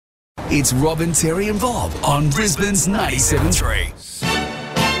It's Robin, Terry and Bob on Brisbane's 97.3.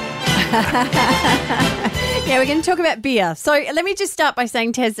 Yeah, we're going to talk about beer. So let me just start by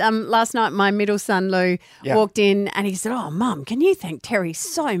saying, Tez, last night my middle son Lou walked in and he said, "Oh, Mum, can you thank Terry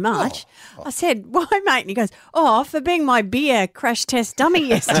so much?" I said, "Why, mate?" And he goes, "Oh, for being my beer crash test dummy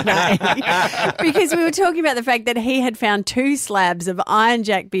yesterday." Because we were talking about the fact that he had found 2 slabs of Iron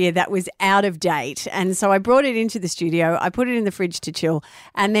Jack beer that was out of date. And so I brought it into the studio. I put it in the fridge to chill.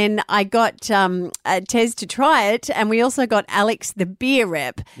 And then I got Tez to try it. And we also got Alex, the beer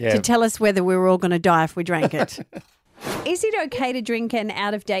rep, to tell us whether we were all going to die if we drank it. Is it okay to drink an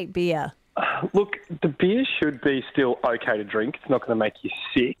out-of-date beer? Look, the beer should be still okay to drink. It's not going to make you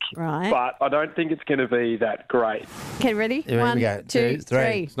sick. Right. But I don't think it's going to be that great. Okay, ready? Here 1, we go. 2,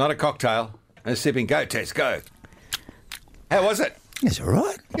 3. It's not a cocktail. A sipping. Go, Tess, go. How was it? It's all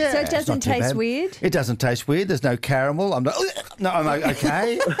right. Yeah, So it it's doesn't not too taste bad. weird? It doesn't taste weird. There's no caramel. I'm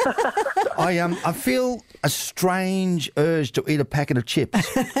okay. I feel a strange urge to eat a packet of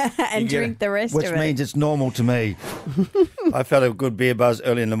chips, And drink the rest which of it. means it's normal to me. I felt a good beer buzz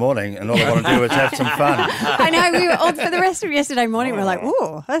early in the morning, and all I want to do is have some fun. I know, we were all, for the rest of yesterday morning, we were like,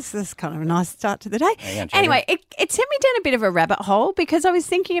 "Oh, that's kind of a nice start to the day." Anyway, it sent me down a bit of a rabbit hole because I was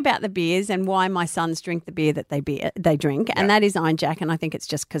thinking about the beers and why my sons drink the beer that they drink, and that is Iron Jack, and I think it's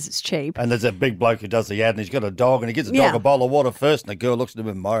just because it's cheap. And there's a big bloke who does the ad, and he's got a dog, and he gives the dog a bowl of water first, and the girl looks at him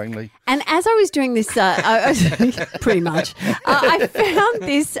admiringly. And as I was doing this, pretty much, I found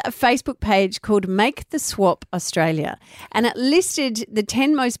this Facebook page called Make the Swap Australia, and it listed the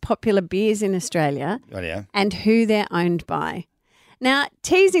 10 most popular beers in Australia and who they're owned by. Now,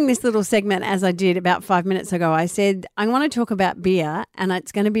 teasing this little segment as I did about 5 minutes ago, I said, I want to talk about beer, and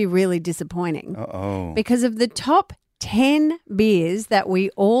it's going to be really disappointing. Because of the top 10 beers that we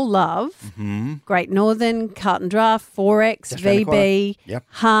all love, Great Northern, Carlton Draft, 4X, VB,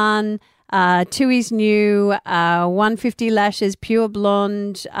 Hahn, Tooheys New, 150 Lashes, Pure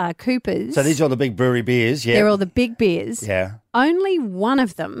Blonde, Coopers. So these are all the big brewery beers, They're all the big beers. Yeah. Only one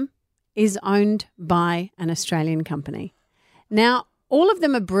of them is owned by an Australian company. Now, all of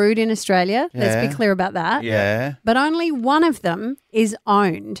them are brewed in Australia. Let's be clear about that. Yeah. But only one of them is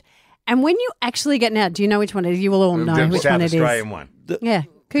owned. And when you actually get now, do you know which one it is? You will all know which South one it is. Australian one. Yeah,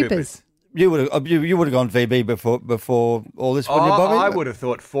 Coopers. You would have gone VB before all this, wouldn't you, Bobby? I would have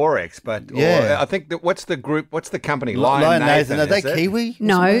thought 4X, but I think that what's the company? Lion Nathan. Are they is it? Kiwi?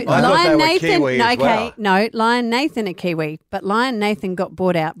 No, I thought Lion they were Nathan. Kiwi No, as well. no, Lion Nathan are Kiwi, but Lion Nathan got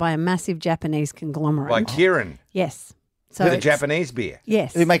bought out by a massive Japanese conglomerate. By Kirin. Yes. So The it's- Japanese beer.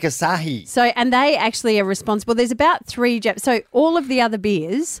 Yes. Who make Asahi? So, and they actually are responsible. There's about 3 so all of the other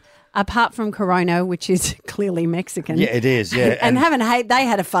beers, apart from Corona, which is clearly Mexican. Yeah, it is, yeah. And they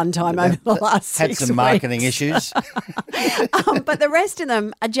had a fun time over the last 6 Had weeks. some marketing issues. But the rest of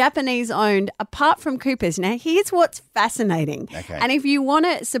them are Japanese owned, apart from Coopers. Now, here's what's fascinating. Okay. And if you want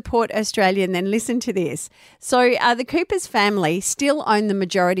to support Australian, then listen to this. So the Coopers family still own the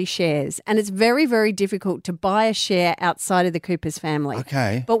majority shares, and it's very, very difficult to buy a share outside of the Coopers family.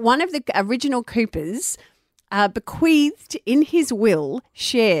 Okay. But one of the original Coopers bequeathed in his will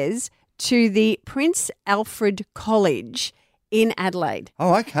shares to the Prince Alfred College in Adelaide.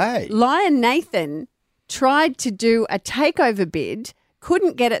 Oh, okay. Lion Nathan tried to do a takeover bid,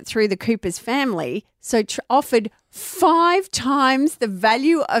 couldn't get it through the Coopers family, so offered 5 times the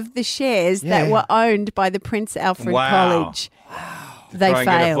value of the shares that were owned by the Prince Alfred College. They Try and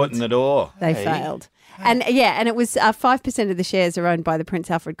failed. get a foot in the door. They failed. And it was 5% of the shares are owned by the Prince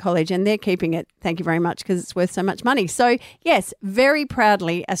Alfred College, and they're keeping it, thank you very much, because it's worth so much money. So, yes, very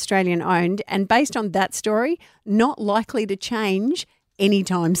proudly Australian owned, and based on that story, not likely to change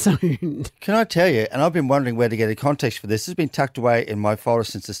anytime soon. Can I tell you, and I've been wondering where to get a context for this. This has been tucked away in my folder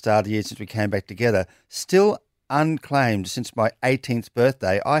since the start of the year, since we came back together. Still unclaimed since my 18th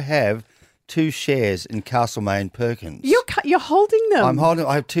birthday. I have 2 shares in Castlemaine Perkins. You're holding them.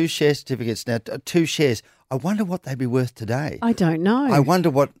 I have 2 share certificates now. 2 shares. I wonder what they'd be worth today. I don't know. I wonder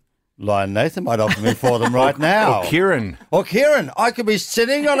what Lion Nathan might offer me for them right now. Or Kirin. Or Kieran. I could be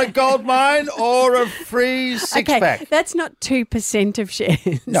sitting on a gold mine or a free six-pack. That's not 2% of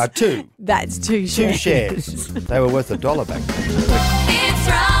shares. No, 2. That's 2 shares. 2 shares. They were worth $1 back then.